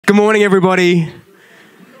Good morning, everybody.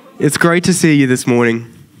 It's great to see you this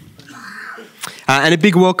morning. And a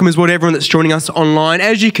big welcome as well to everyone that's joining us online.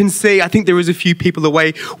 As you can see, I think there is a few people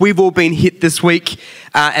away. We've all been hit this week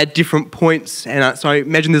at different points. And so I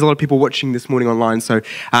imagine there's a lot of people watching this morning online. So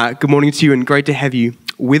good morning to you and great to have you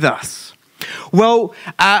with us. Well,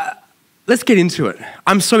 let's get into it.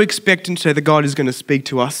 I'm so expectant today that God is going to speak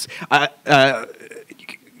to us.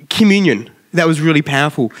 Communion. That was really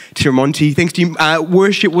powerful, Tiramonte. Thanks to you.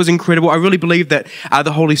 Worship was incredible. I really believe that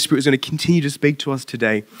the Holy Spirit is going to continue to speak to us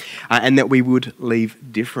today and that we would leave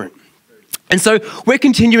different. And so we're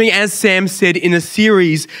continuing, as Sam said, in a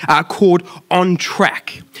series called On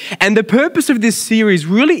Track. And the purpose of this series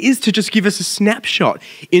really is to just give us a snapshot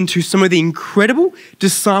into some of the incredible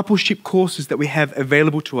discipleship courses that we have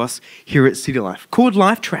available to us here at City Life, called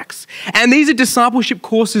Life Tracks. And these are discipleship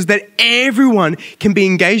courses that everyone can be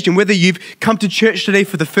engaged in, whether you've come to church today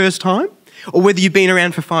for the first time or whether you've been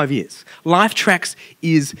around for 5 years. Life Tracks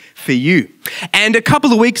is for you. And a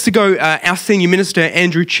couple of weeks ago, our senior minister,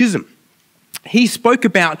 Andrew Chisholm, he spoke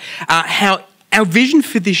about how our vision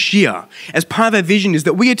for this year, as part of our vision, is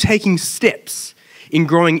that we are taking steps in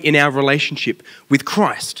growing in our relationship with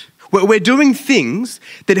Christ. We're doing things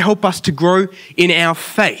that help us to grow in our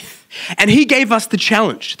faith. And he gave us the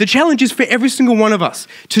challenge. The challenge is for every single one of us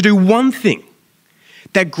to do one thing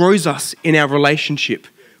that grows us in our relationship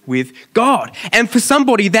with God. And for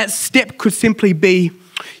somebody, that step could simply be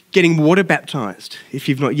getting water baptized if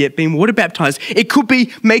you've not yet been water baptized. It could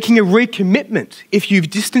be making a recommitment if you've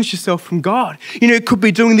distanced yourself from God. It could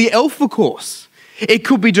be doing the Alpha course. It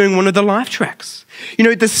could be doing one of the Life Tracks.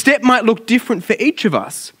 The step might look different for each of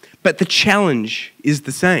us, but the challenge is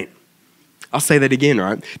the same. I'll say that again,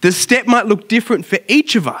 right? The step might look different for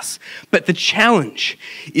each of us, but the challenge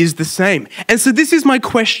is the same. And so this is my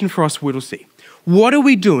question for us, Whittlesea. What are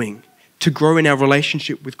we doing to grow in our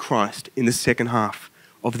relationship with Christ in the second half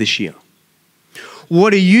of this year?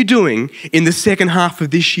 What are you doing in the second half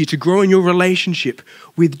of this year to grow in your relationship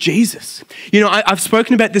with Jesus? I've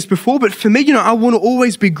spoken about this before, but for me, I want to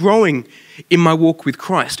always be growing in my walk with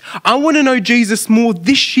Christ. I want to know Jesus more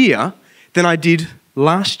this year than I did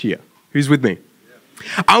last year. Who's with me?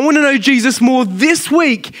 I want to know Jesus more this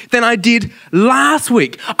week than I did last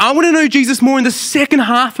week. I want to know Jesus more in the second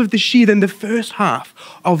half of this year than the first half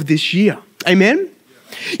of this year. Amen?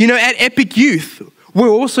 At Epic Youth, we're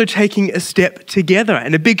also taking a step together.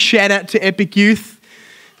 And a big shout out to Epic Youth.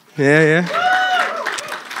 Yeah.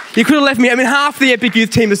 You could have left me. Half the Epic Youth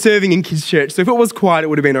team are serving in kids' church. So if it was quiet, it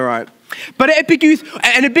would have been all right. But at Epic Youth,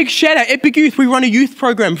 and a big shout out, Epic Youth, we run a youth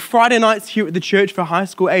program Friday nights here at the church for high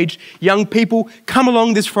school age young people. Come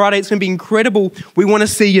along this Friday. It's going to be incredible. We want to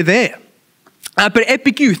see you there. But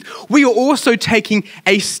Epic Youth, we are also taking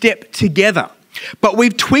a step together. But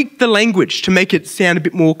we've tweaked the language to make it sound a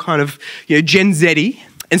bit more kind of, Gen Z-y.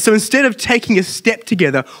 And so instead of taking a step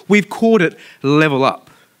together, we've called it Level Up.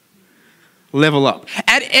 Level Up.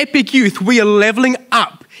 At Epic Youth, we are leveling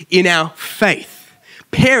up in our faith.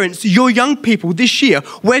 Parents, your young people this year,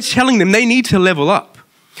 we're telling them they need to level up.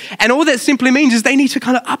 And all that simply means is they need to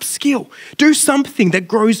kind of upskill, do something that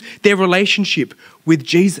grows their relationship with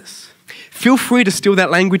Jesus. Feel free to steal that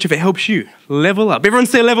language if it helps you. Level up. Everyone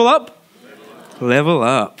say level up? Level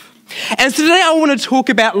up. And so today I want to talk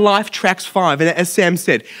about Life Tracks 5. And as Sam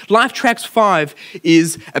said, Life Tracks 5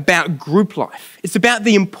 is about group life. It's about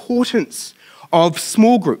the importance of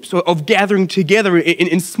small groups, of gathering together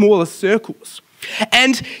in smaller circles.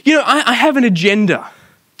 And, I have an agenda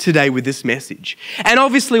today with this message. And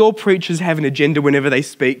obviously all preachers have an agenda whenever they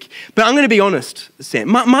speak. But I'm going to be honest, Sam.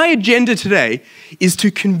 My agenda today is to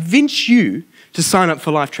convince you to sign up for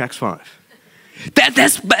Life Tracks 5.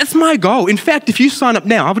 That's my goal. In fact, if you sign up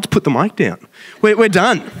now, I would put the mic down. We're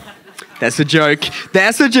done. That's a joke.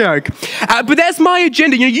 That's a joke. But that's my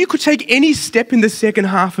agenda. You could take any step in the second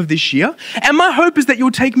half of this year. And my hope is that you'll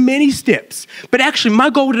take many steps. But actually, my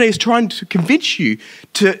goal today is trying to convince you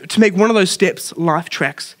to make one of those steps Life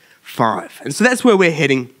Tracks 5. And so that's where we're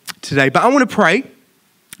heading today. But I want to pray,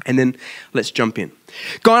 and then let's jump in.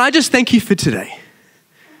 God, I just thank you for today.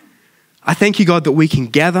 I thank you, God, that we can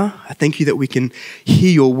gather. I thank you that we can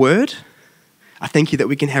hear your word. I thank you that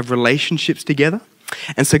we can have relationships together.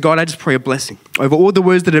 And so, God, I just pray a blessing over all the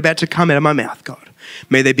words that are about to come out of my mouth, God.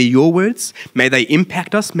 May they be your words. May they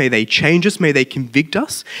impact us. May they change us. May they convict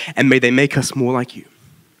us. And may they make us more like you.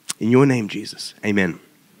 In your name, Jesus. Amen.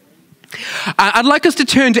 I'd like us to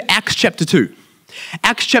turn to Acts chapter 2.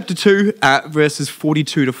 Acts chapter 2, verses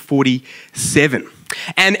 42 to 47.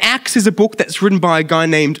 And Acts is a book that's written by a guy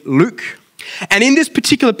named Luke. And in this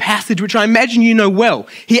particular passage, which I imagine you know well,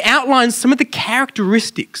 he outlines some of the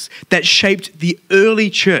characteristics that shaped the early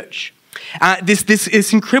church.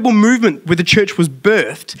 This incredible movement where the church was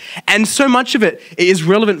birthed, and so much of it is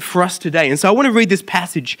relevant for us today. And so I want to read this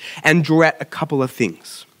passage and draw out a couple of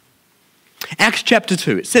things. Acts chapter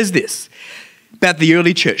 2, it says this about the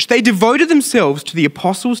early church. They devoted themselves to the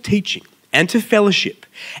apostles' teaching and to fellowship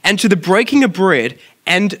and to the breaking of bread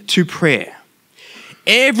and to prayer.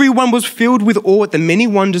 Everyone was filled with awe at the many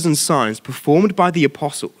wonders and signs performed by the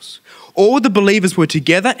apostles. All the believers were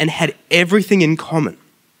together and had everything in common.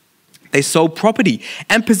 They sold property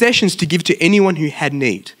and possessions to give to anyone who had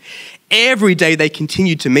need. Every day they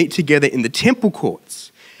continued to meet together in the temple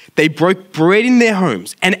courts. They broke bread in their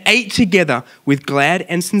homes and ate together with glad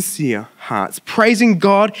and sincere hearts, praising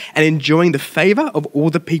God and enjoying the favor of all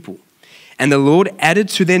the people. And the Lord added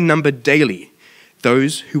to their number daily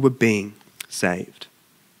those who were being saved.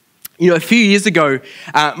 You know, a few years ago,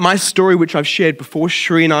 my story, which I've shared before,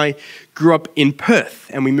 Sheree and I grew up in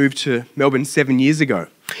Perth and we moved to Melbourne 7 years ago.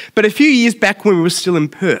 But a few years back when we were still in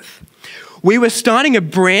Perth, we were starting a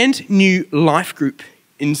brand new life group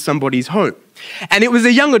in somebody's home. And it was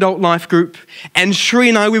a young adult life group, and Sheree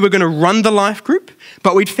and I, we were going to run the life group,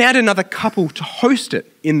 but we'd found another couple to host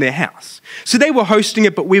it in their house. So they were hosting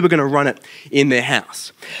it, but we were going to run it in their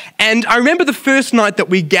house. And I remember the first night that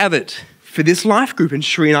we gathered for this life group, and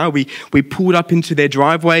Sheree and I, we pulled up into their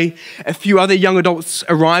driveway. A few other young adults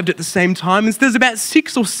arrived at the same time, and so there's about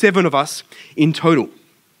 6 or 7 of us in total.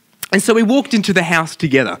 And so we walked into the house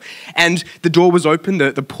together, and the door was open,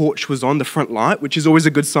 the porch was on, the front light, which is always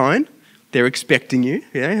a good sign. They're expecting you.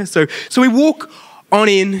 Yeah. So we walk on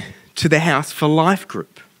in to the house for life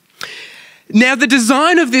group. Now, the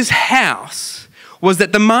design of this house was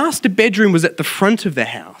that the master bedroom was at the front of the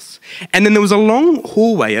house, and then there was a long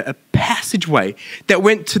hallway, a passageway that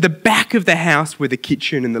went to the back of the house where the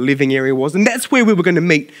kitchen and the living area was, and that's where we were going to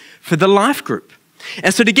meet for the life group.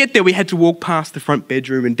 And so to get there, we had to walk past the front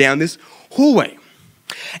bedroom and down this hallway.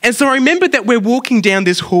 And so I remember that we're walking down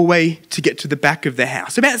this hallway to get to the back of the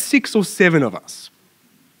house, about 6 or 7 of us.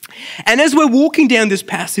 And as we're walking down this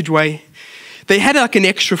passageway, they had like an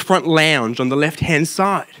extra front lounge on the left-hand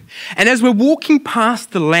side. And as we're walking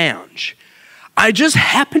past the lounge, I just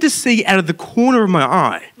happened to see out of the corner of my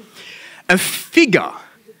eye a figure,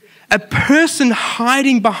 a person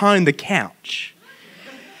hiding behind the couch.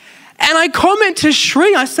 And I comment to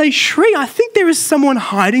Sheree, I say, Sheree, I think there is someone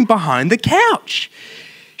hiding behind the couch.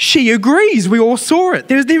 She agrees, we all saw it.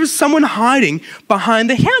 There was someone hiding behind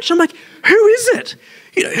the couch. I'm like, who is it?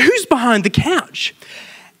 You know, who's behind the couch?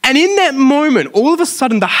 And in that moment, all of a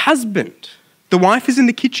sudden, the husband, the wife is in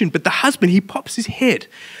the kitchen, but the husband, he pops his head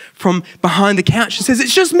from behind the couch and says,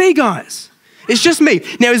 it's just me, guys. It's just me.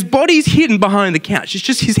 Now, his body's hidden behind the couch. It's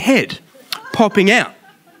just his head popping out.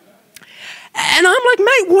 And I'm like,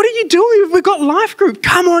 mate, what are you doing? We've got life group.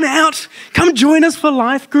 Come on out. Come join us for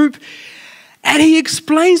life group. And he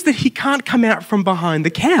explains that he can't come out from behind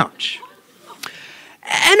the couch.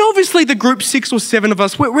 And obviously the group, 6 or 7 of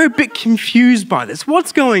us, we're a bit confused by this.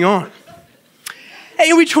 What's going on?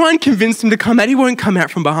 And we try and convince him to come out. He won't come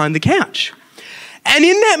out from behind the couch. And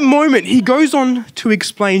in that moment, he goes on to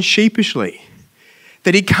explain sheepishly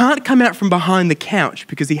that he can't come out from behind the couch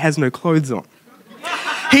because he has no clothes on.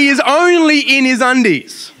 He is only in his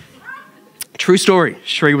undies. True story.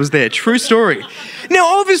 Sheree was there. True story.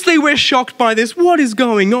 Now, obviously, we're shocked by this. What is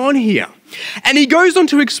going on here? And he goes on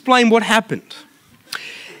to explain what happened.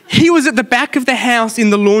 He was at the back of the house in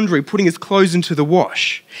the laundry putting his clothes into the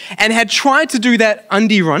wash and had tried to do that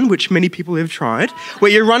undie run, which many people have tried,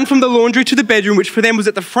 where you run from the laundry to the bedroom, which for them was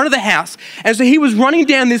at the front of the house. And so he was running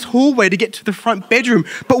down this hallway to get to the front bedroom,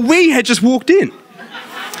 but we had just walked in.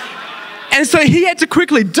 And so he had to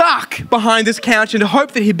quickly duck behind this couch and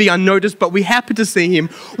hope that he'd be unnoticed, but we happened to see him.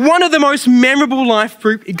 One of the most memorable life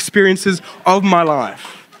group experiences of my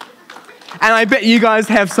life. And I bet you guys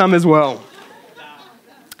have some as well.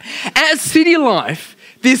 At City Life,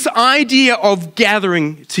 this idea of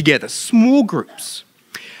gathering together, small groups,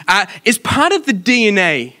 is part of the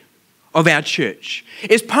DNA of our church.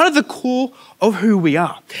 It's part of the core of who we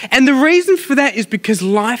are. And the reason for that is because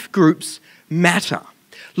life groups matter.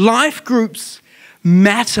 Life groups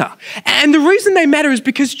matter. And the reason they matter is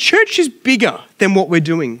because church is bigger than what we're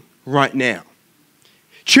doing right now.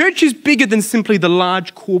 Church is bigger than simply the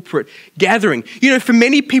large corporate gathering. You know, for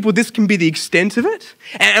many people, this can be the extent of it.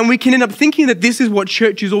 And we can end up thinking that this is what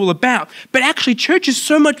church is all about. But actually, church is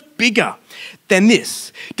so much bigger than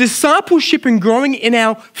this. Discipleship and growing in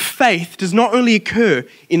our faith does not only occur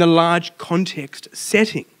in a large context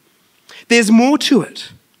setting. There's more to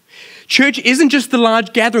it. Church isn't just the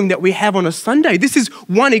large gathering that we have on a Sunday. This is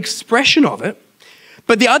one expression of it.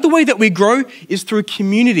 But the other way that we grow is through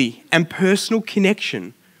community and personal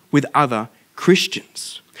connection with other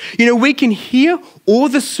Christians. We can hear all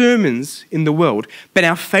the sermons in the world, but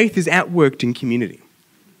our faith is outworked in community.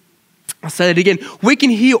 I'll say that again. We can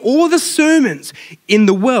hear all the sermons in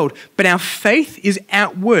the world, but our faith is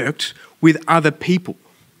outworked with other people.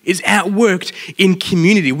 It's outworked in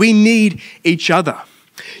community. We need each other.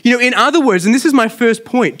 In other words, and this is my first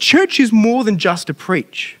point, church is more than just a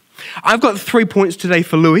preach. I've got 3 points today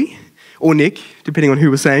for Louis, or Nick, depending on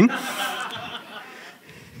who we're saying.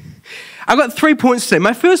 I've got 3 points today.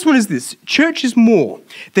 My first one is this: church is more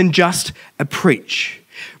than just a preach.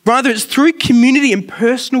 Rather, it's through community and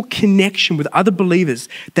personal connection with other believers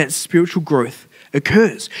that spiritual growth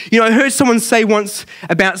occurs. I heard someone say once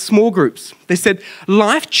about small groups. They said,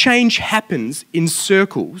 life change happens in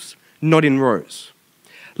circles, not in rows.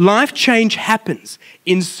 Life change happens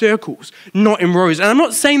in circles, not in rows. And I'm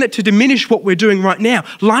not saying that to diminish what we're doing right now.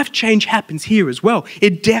 Life change happens here as well.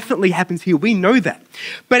 It definitely happens here. We know that.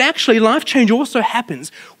 But actually, life change also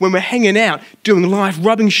happens when we're hanging out, doing life,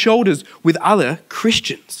 rubbing shoulders with other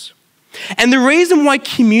Christians. And the reason why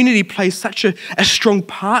community plays such a strong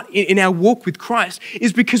part in our walk with Christ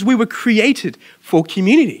is because we were created for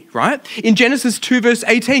community, right? In Genesis 2 verse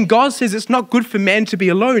 18, God says it's not good for man to be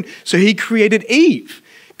alone, so he created Eve.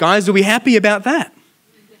 Guys, are we happy about that?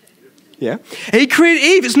 Yeah. He created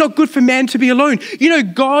Eve. It's not good for man to be alone.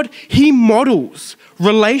 God, he models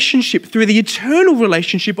relationship through the eternal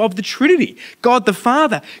relationship of the Trinity. God the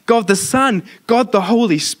Father, God the Son, God the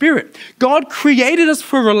Holy Spirit. God created us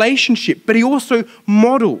for relationship, but he also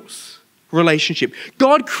models relationship.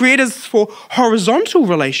 God created us for horizontal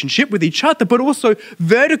relationship with each other, but also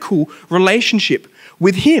vertical relationship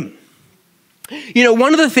with him.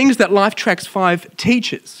 One of the things that Life Tracks 5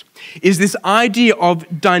 teaches is this idea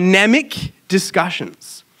of dynamic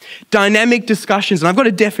discussions. Dynamic discussions, and I've got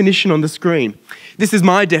a definition on the screen. This is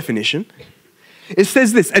my definition. It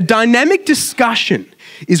says this: a dynamic discussion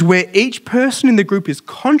is where each person in the group is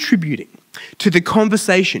contributing to the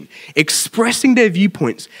conversation, expressing their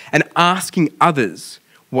viewpoints, and asking others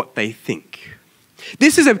what they think.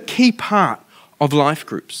 This is a key part of life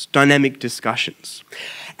groups, dynamic discussions.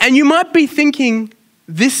 And you might be thinking,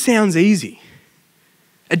 this sounds easy.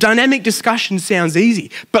 A dynamic discussion sounds easy.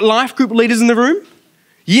 But life group leaders in the room,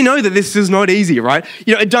 you know that this is not easy, right?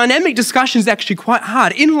 A dynamic discussion is actually quite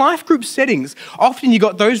hard. In life group settings, often you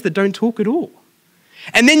got those that don't talk at all.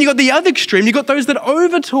 And then you got the other extreme, you got those that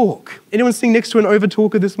overtalk. Anyone sitting next to an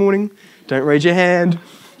overtalker this morning? Don't raise your hand.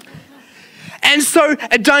 And so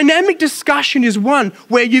a dynamic discussion is one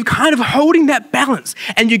where you're kind of holding that balance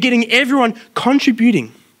and you're getting everyone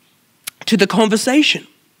contributing to the conversation.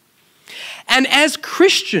 And as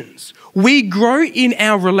Christians, we grow in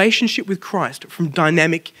our relationship with Christ from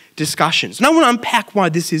dynamic discussions. And I want to unpack why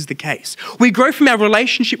this is the case. We grow from our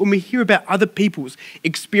relationship when we hear about other people's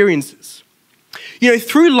experiences.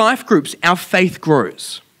 Through life groups, our faith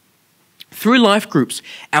grows. Through life groups,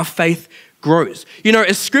 our faith grows.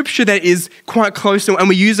 A scripture that is quite close, and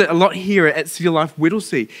we use it a lot here at City Life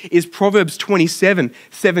Whittlesea, is Proverbs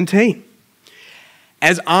 27:17.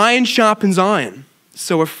 As iron sharpens iron,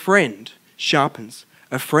 so a friend sharpens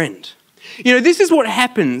a friend. This is what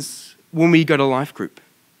happens when we go to life group.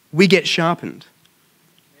 We get sharpened.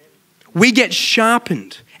 We get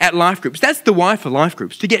sharpened at life groups. That's the why for life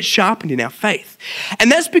groups, to get sharpened in our faith.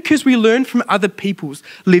 And that's because we learn from other people's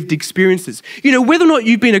lived experiences. Whether or not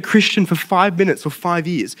you've been a Christian for 5 minutes or 5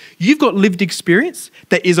 years, you've got lived experience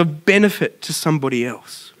that is of benefit to somebody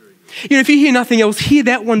else. If you hear nothing else, hear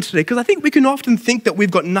that one today, because I think we can often think that we've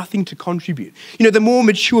got nothing to contribute. The more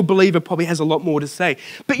mature believer probably has a lot more to say.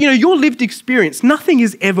 But your lived experience, nothing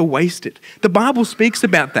is ever wasted. The Bible speaks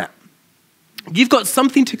about that. You've got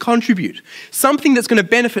something to contribute, something that's going to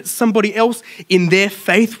benefit somebody else in their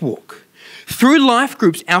faith walk. Through life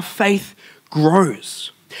groups, our faith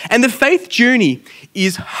grows. And the faith journey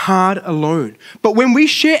is hard alone. But when we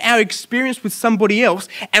share our experience with somebody else,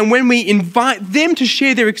 and when we invite them to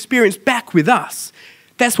share their experience back with us,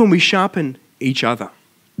 that's when we sharpen each other.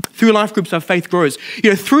 Through life groups, our faith grows.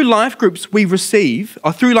 Through life groups, we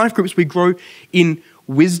grow in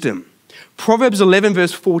wisdom. Proverbs 11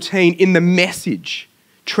 verse 14 in the Message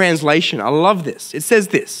translation. I love this. It says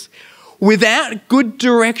this: without good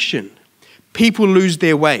direction, people lose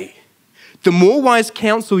their way. The more wise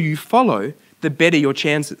counsel you follow, the better your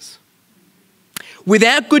chances.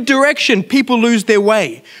 Without good direction, people lose their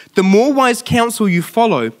way. The more wise counsel you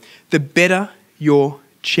follow, the better your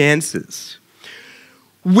chances.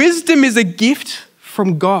 Wisdom is a gift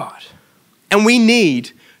from God, and we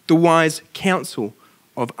need the wise counsel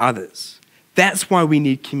of others. That's why we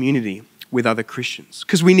need community with other Christians,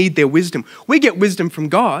 because we need their wisdom. We get wisdom from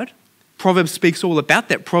God. Proverbs speaks all about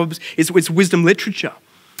that. Proverbs is wisdom literature.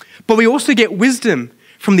 But we also get wisdom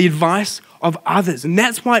from the advice of others. And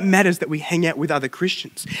that's why it matters that we hang out with other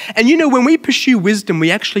Christians. And you know, when we pursue wisdom,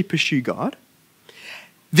 we actually pursue God.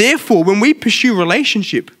 Therefore, when we pursue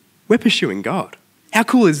relationship, we're pursuing God. How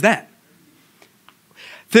cool is that?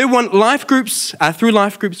 Third one, life groups. Through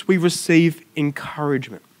life groups, we receive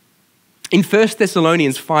encouragement. In 1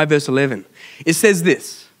 Thessalonians 5 verse 11, it says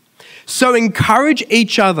this, "So encourage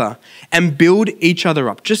each other and build each other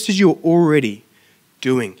up, just as you're already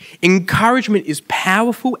doing." Encouragement is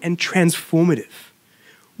powerful and transformative.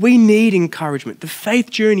 We need encouragement. The faith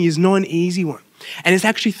journey is not an easy one. And it's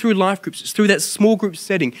actually through life groups, it's through that small group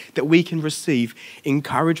setting that we can receive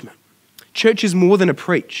encouragement. Church is more than a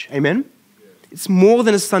preach, amen? It's more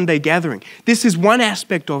than a Sunday gathering. This is one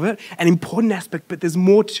aspect of it, an important aspect, but there's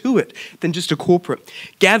more to it than just a corporate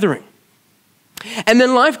gathering. And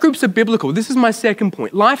then life groups are biblical. This is my second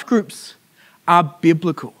point. Life groups are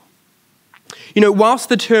biblical. You know, whilst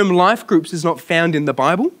the term life groups is not found in the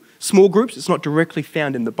Bible, small groups, it's not directly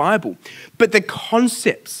found in the Bible, but the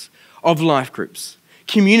concepts of life groups,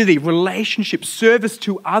 community, relationship, service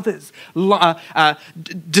to others,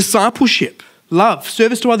 discipleship, love,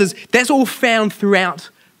 service to others, that's all found throughout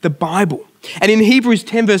the Bible. And in Hebrews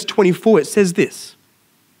 10 verse 24, it says this,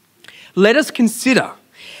 "Let us consider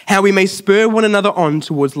how we may spur one another on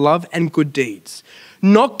towards love and good deeds,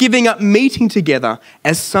 not giving up meeting together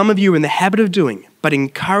as some of you are in the habit of doing, but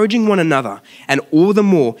encouraging one another, and all the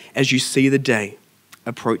more as you see the day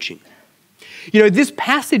approaching." You know, this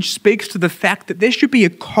passage speaks to the fact that there should be a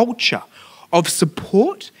culture of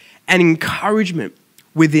support and encouragement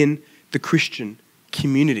within the Christian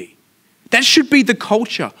community. That should be the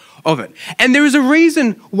culture of it. And there is a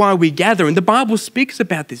reason why we gather, and the Bible speaks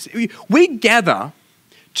about this. We gather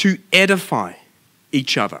to edify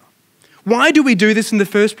each other. Why do we do this in the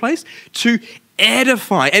first place? To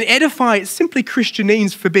edify. And edify is simply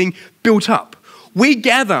Christianese for being built up. We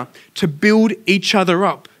gather to build each other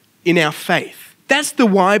up in our faith. That's the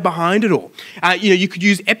why behind it all. You could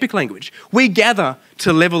use epic language. We gather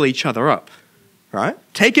to level each other up. Right?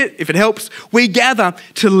 Take it if it helps. We gather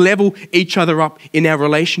to level each other up in our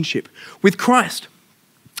relationship with Christ.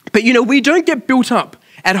 But you know, we don't get built up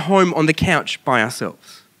at home on the couch by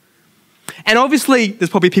ourselves. And obviously, there's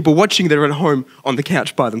probably people watching that are at home on the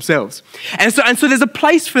couch by themselves. And so there's a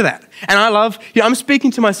place for that. And I love, I'm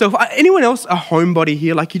speaking to myself. Anyone else a homebody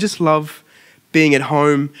here? Like you just love being at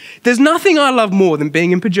home? There's nothing I love more than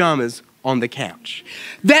being in pajamas on the couch.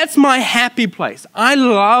 That's my happy place. I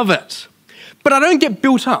love it. But I don't get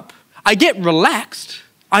built up. I get relaxed,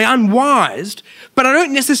 I unwised, but I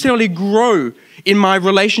don't necessarily grow in my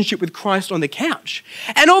relationship with Christ on the couch.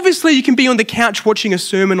 And obviously you can be on the couch watching a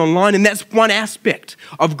sermon online, and that's one aspect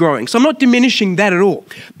of growing. So I'm not diminishing that at all.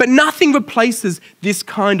 But nothing replaces this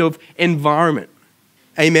kind of environment.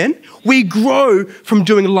 Amen? We grow from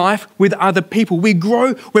doing life with other people. We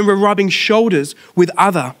grow when we're rubbing shoulders with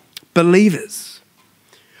other believers.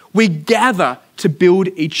 We gather to build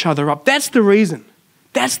each other up. That's the reason.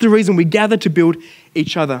 That's the reason we gather to build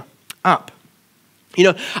each other up. You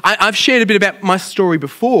know, I've shared a bit about my story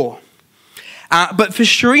before, but for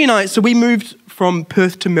Cherie and I, so we moved from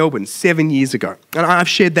Perth to Melbourne 7 years ago, and I've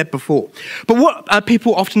shared that before. But what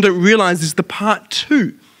people often don't realise is the part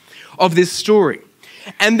 2 of this story,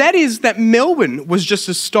 and that is that Melbourne was just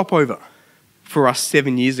a stopover for us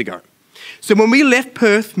 7 years ago. So when we left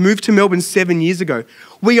Perth, moved to Melbourne 7 years ago,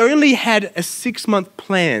 we only had a 6-month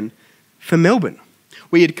plan for Melbourne.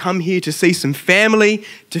 We had come here to see some family,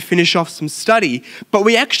 to finish off some study, but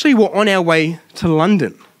we actually were on our way to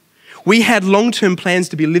London. We had long-term plans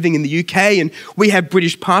to be living in the UK, and we had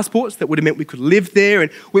British passports that would have meant we could live there,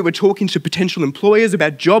 and we were talking to potential employers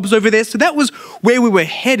about jobs over there, so that was where we were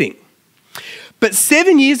heading. But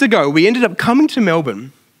 7 years ago, we ended up coming to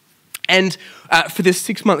Melbourne, and for this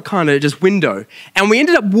 6-month kind of just window, and we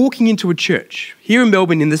ended up walking into a church here in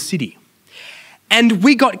Melbourne in the city, and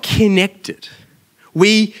we got connected.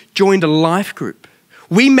 We joined a life group.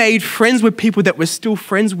 We made friends with people that we're still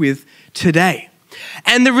friends with today.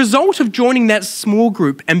 And the result of joining that small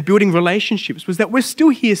group and building relationships was that we're still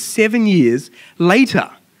here 7 years later.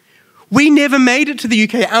 We never made it to the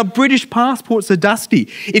UK. Our British passports are dusty.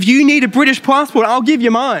 If you need a British passport, I'll give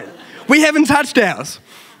you mine. We haven't touched ours.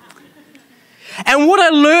 And what I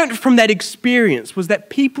learned from that experience was that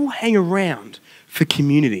people hang around for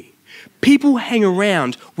community. People hang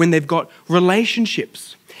around when they've got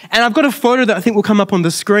relationships. And I've got a photo that I think will come up on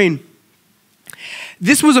the screen.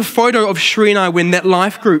 This was a photo of Shree and I when that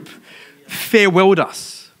life group farewelled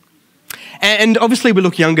us. And obviously we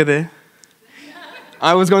look younger there.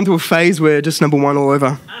 I was going through a phase where just number one all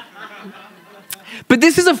over. But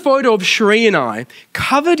this is a photo of Shree and I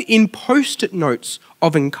covered in post-it notes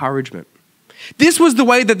of encouragement. This was the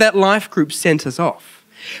way that that life group sent us off.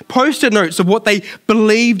 Post-it notes of what they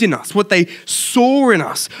believed in us, what they saw in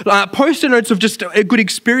us. Post-it notes of just a good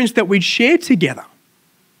experience that we'd shared together.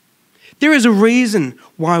 There is a reason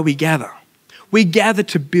why we gather. We gather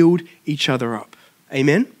to build each other up.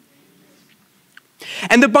 Amen?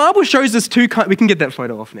 And the Bible shows us two kinds. We can get that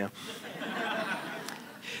photo off now.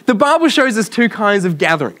 The Bible shows us two kinds of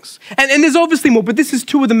gatherings. And there's obviously more, but this is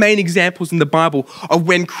two of the main examples in the Bible of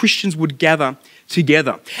when Christians would gather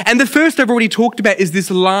together. And the first I've already talked about is this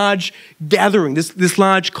large gathering, this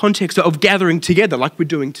large context of gathering together like we're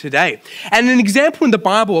doing today. And an example in the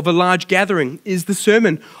Bible of a large gathering is the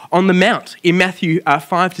Sermon on the Mount in Matthew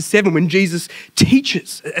 5-7 when Jesus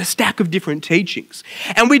teaches a stack of different teachings.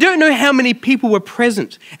 And we don't know how many people were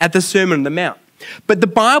present at the Sermon on the Mount, but the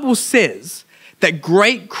Bible says that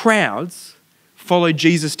great crowds followed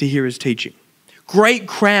Jesus to hear his teaching. Great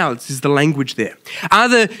crowds is the language there.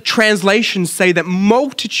 Other translations say that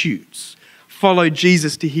multitudes followed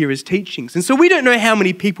Jesus to hear his teachings. And so we don't know how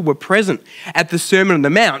many people were present at the Sermon on the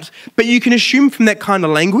Mount, but you can assume from that kind of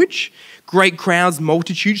language, great crowds,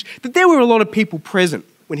 multitudes, that there were a lot of people present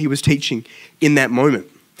when he was teaching in that moment.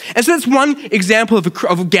 And so that's one example of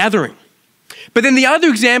a gathering. But then the other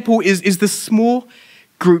example is the small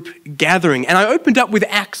group gathering. And I opened up with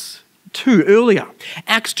Acts 2 earlier.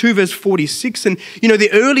 Acts 2 verse 46. And the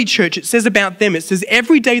early church, it says about them, it says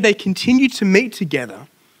every day they continued to meet together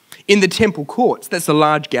in the temple courts. That's a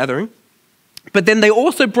large gathering. But then they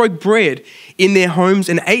also broke bread in their homes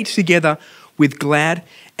and ate together with glad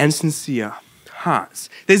and sincere hearts.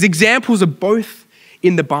 There's examples of both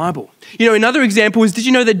in the Bible. Another example is, did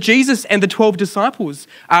you know that Jesus and the 12 disciples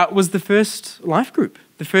was the first life group?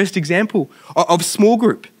 The first example of small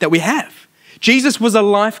group that we have. Jesus was a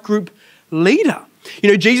life group leader.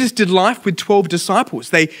 Jesus did life with 12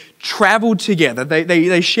 disciples. They traveled together.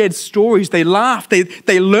 They shared stories. They laughed.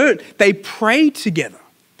 They learned. They prayed together.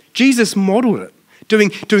 Jesus modeled it,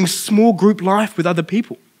 doing small group life with other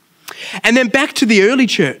people. And then back to the early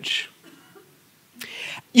church.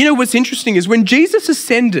 What's interesting is when Jesus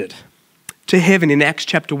ascended to heaven in Acts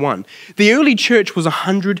chapter 1, the early church was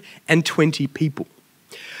 120 people.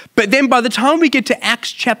 But then by the time we get to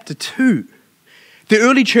Acts chapter 2, the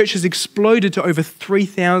early church has exploded to over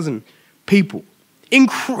 3,000 people.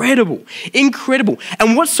 Incredible, incredible.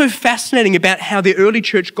 And what's so fascinating about how the early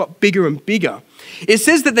church got bigger and bigger, it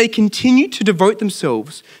says that they continued to devote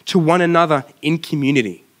themselves to one another in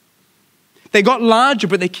community. They got larger,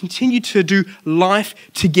 but they continued to do life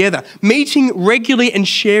together, meeting regularly and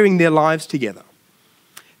sharing their lives together.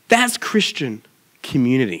 That's Christian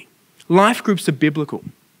community. Life groups are biblical.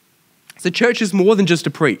 So church is more than just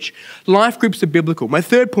to preach. Life groups are biblical. My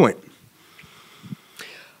third point,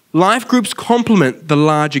 life groups complement the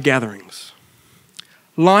larger gatherings.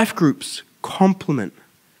 Life groups complement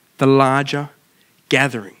the larger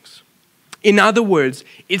gatherings. In other words,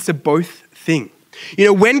 it's a both thing.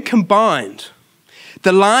 When combined,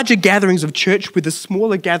 the larger gatherings of church with the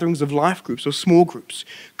smaller gatherings of life groups or small groups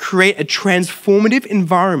create a transformative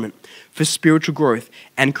environment for spiritual growth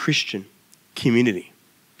and Christian community.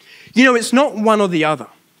 It's not one or the other.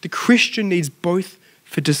 The Christian needs both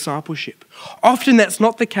for discipleship. Often that's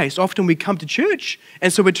not the case. Often we come to church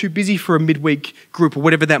and so we're too busy for a midweek group or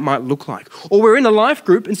whatever that might look like. Or we're in a life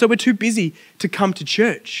group and so we're too busy to come to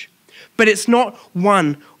church. But it's not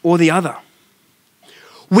one or the other.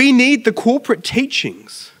 We need the corporate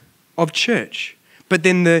teachings of church, but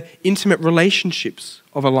then the intimate relationships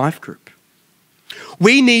of a life group.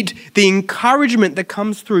 We need the encouragement that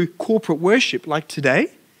comes through corporate worship like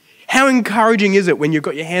today. How encouraging is it when you've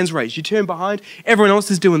got your hands raised? You turn behind, everyone else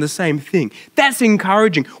is doing the same thing. That's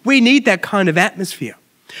encouraging. We need that kind of atmosphere.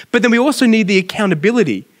 But then we also need the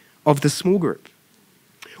accountability of the small group.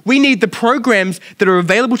 We need the programs that are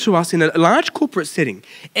available to us in a large corporate setting,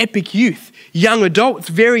 Epic Youth, young adults,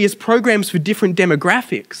 various programs for different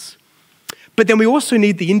demographics. But then we also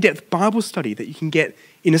need the in-depth Bible study that you can get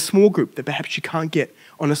in a small group that perhaps you can't get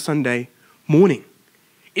on a Sunday morning.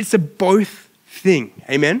 It's a both thing,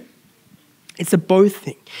 amen? It's a both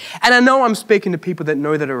thing. And I know I'm speaking to people that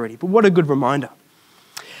know that already, but what a good reminder.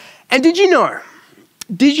 And did you know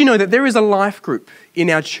that there is a life group in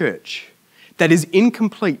our church that is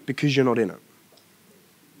incomplete because you're not in it?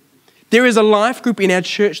 There is a life group in our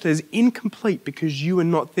church that is incomplete because you are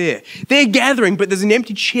not there. They're gathering, but there's an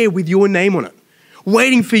empty chair with your name on it,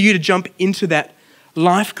 waiting for you to jump into that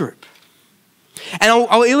life group. And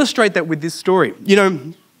I'll illustrate that with this story. You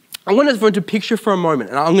know, I want everyone to picture for a moment,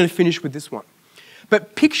 and I'm going to finish with this one.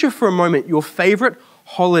 But picture for a moment your favorite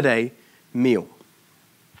holiday meal.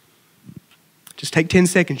 Just take 10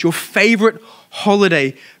 seconds. Your favorite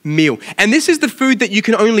holiday meal. And this is the food that you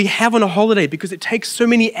can only have on a holiday because it takes so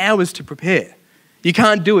many hours to prepare. You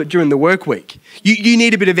can't do it during the work week. You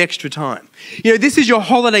need a bit of extra time. You know, this is your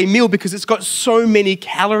holiday meal because it's got so many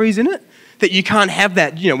calories in it that you can't have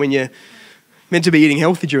that, you know, when you're meant to be eating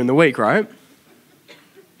healthy during the week, right?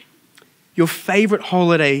 Your favorite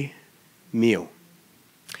holiday meal.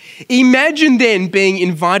 Imagine then being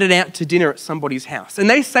invited out to dinner at somebody's house and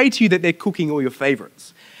they say to you that they're cooking all your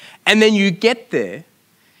favorites. And then you get there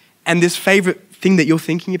and this favorite thing that you're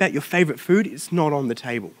thinking about, your favorite food, is not on the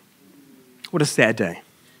table. What a sad day.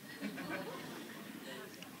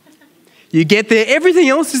 You get there, everything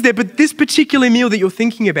else is there, but this particular meal that you're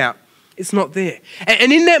thinking about, it's not there.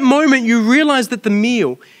 And in that moment, you realize that the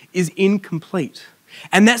meal is incomplete.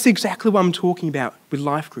 And that's exactly what I'm talking about with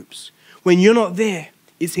life groups. When you're not there,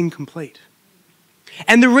 it's incomplete.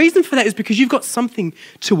 And the reason for that is because you've got something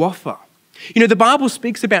to offer. You know, the Bible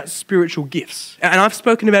speaks about spiritual gifts. And I've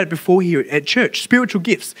spoken about it before here at church. Spiritual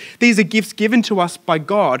gifts. These are gifts given to us by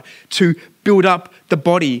God to build up the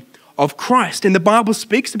body of Christ. And the Bible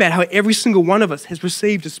speaks about how every single one of us has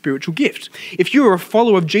received a spiritual gift. If you are a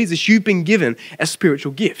follower of Jesus, you've been given a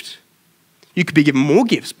spiritual gift. You could be given more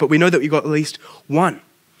gifts, but we know that we've got at least one.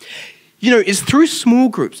 You know, it's through small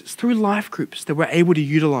groups, it's through life groups that we're able to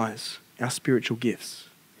utilize our spiritual gifts.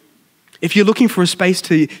 If you're looking for a space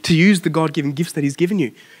to use the God-given gifts that He's given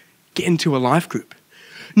you, get into a life group.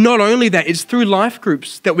 Not only that, it's through life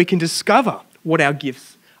groups that we can discover what our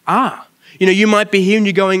gifts are. You know, you might be here and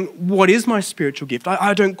you're going, what is my spiritual gift?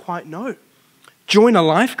 I don't quite know. Join a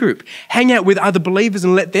life group. Hang out with other believers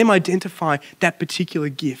and let them identify that particular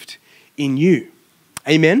gift in you.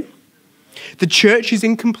 Amen? The church is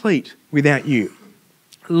incomplete without you.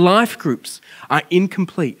 Life groups are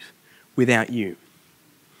incomplete without you.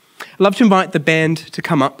 I'd love to invite the band to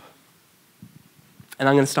come up, and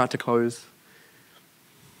I'm going to start to close.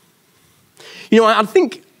 You know,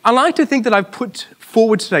 I like to think that I've put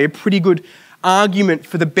forward today a pretty good argument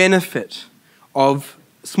for the benefit of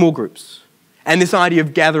small groups and this idea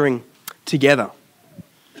of gathering together.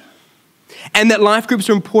 And that life groups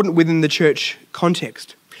are important within the church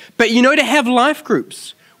context. But you know, to have life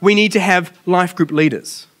groups, we need to have life group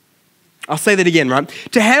leaders. I'll say that again, right?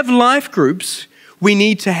 To have life groups, we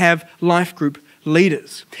need to have life group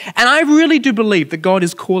leaders. And I really do believe that God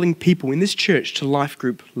is calling people in this church to life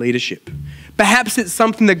group leadership. Perhaps it's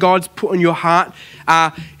something that God's put on your heart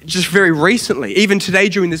just very recently, even today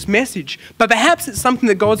during this message. But perhaps it's something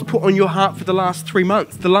that God's put on your heart for the last 3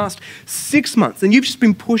 months, the last 6 months, and you've just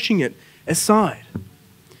been pushing it aside.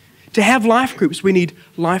 To have life groups, we need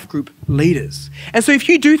life group leaders. And so if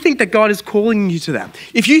you do think that God is calling you to that,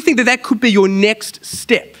 if you think that that could be your next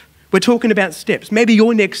step, we're talking about steps. Maybe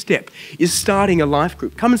your next step is starting a life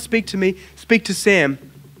group. Come and speak to me, speak to Sam.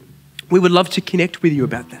 We would love to connect with you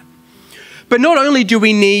about that. But not only do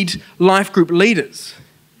we need life group leaders,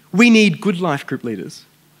 we need good life group leaders.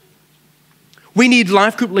 We need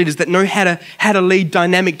life group leaders that know how to lead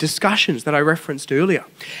dynamic discussions that I referenced earlier.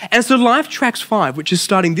 And so Life Tracks 5, which is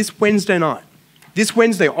starting this Wednesday night, this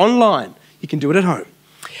Wednesday online, you can do it at home.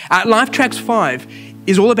 Life Tracks 5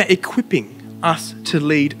 is all about equipping us to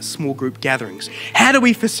lead small group gatherings. How do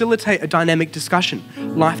we facilitate a dynamic discussion?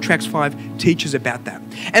 Life Tracks 5 teaches about that.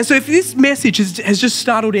 And so if this message has just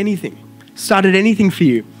started anything for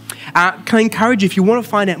you, can I encourage you, if you want to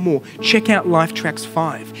find out more, check out Life Tracks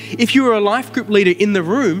 5. If you are a life group leader in the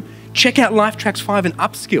room, check out Life Tracks 5 and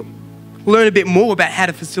upskill. Learn a bit more about how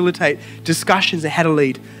to facilitate discussions and how to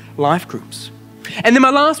lead life groups. And then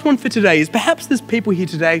my last one for today is perhaps there's people here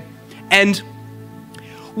today and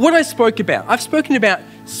what I've spoken about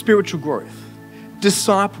spiritual growth,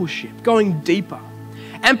 discipleship, going deeper.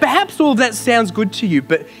 And perhaps all of that sounds good to you,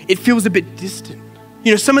 but it feels a bit distant.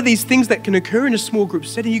 You know, some of these things that can occur in a small group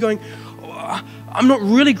setting, you're going, oh, I'm not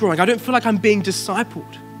really growing. I don't feel like I'm being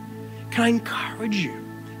discipled. Can I encourage you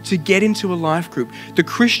to get into a life group? The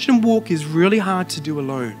Christian walk is really hard to do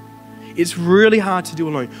alone. It's really hard to do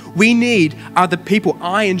alone. We need other people.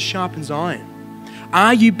 Iron sharpens iron.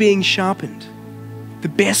 Are you being sharpened? The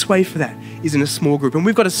best way for that is in a small group. And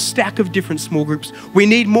we've got a stack of different small groups. We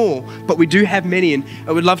need more, but we do have many. And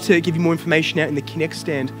I would love to give you more information out in the Connect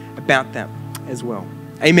stand about that as well.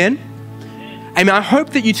 Amen? Amen. I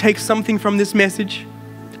hope that you take something from this message.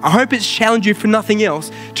 I hope it's challenged you, for nothing else,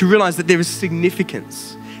 to realize that there is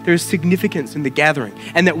significance. There is significance in the gathering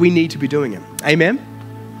and that we need to be doing it. Amen?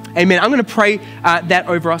 Amen. I'm going to pray that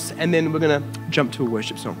over us, and then we're going to jump to a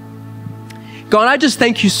worship song. God, I just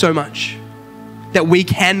thank you so much that we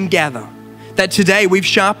can gather, that today we've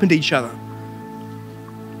sharpened each other.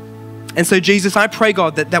 And so, Jesus, I pray,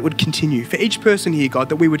 God, that would continue. For each person here, God,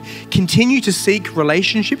 that we would continue to seek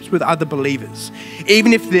relationships with other believers.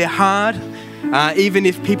 Even if they're hard, even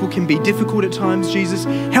if people can be difficult at times, Jesus,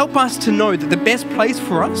 help us to know that the best place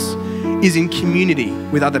for us is in community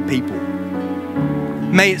with other people.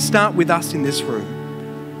 May it start with us in this room.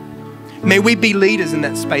 May we be leaders in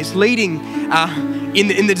that space, leading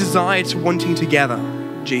in the desire to wanting to gather,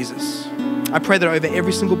 Jesus. I pray that over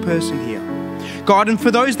every single person here. God, and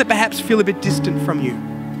for those that perhaps feel a bit distant from you,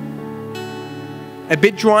 a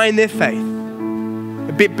bit dry in their faith,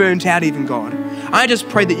 a bit burnt out even, God, I just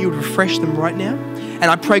pray that you would refresh them right now. And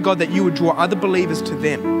I pray, God, that you would draw other believers to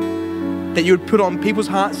them, that you would put on people's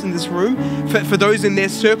hearts in this room, for those in their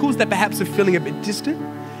circles that perhaps are feeling a bit distant.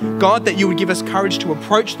 God, that you would give us courage to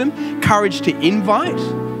approach them, courage to invite,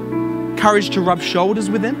 courage to rub shoulders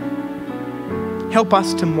with them. Help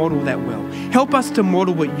us to model that well. Help us to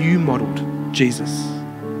model what you modeled, Jesus.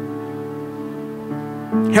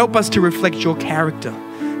 Help us to reflect your character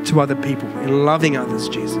to other people in loving others,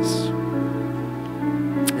 Jesus.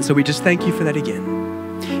 And so we just thank you for that again.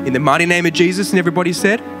 In the mighty name of Jesus, and everybody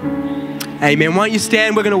said, amen. Why don't you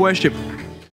stand? We're going to worship.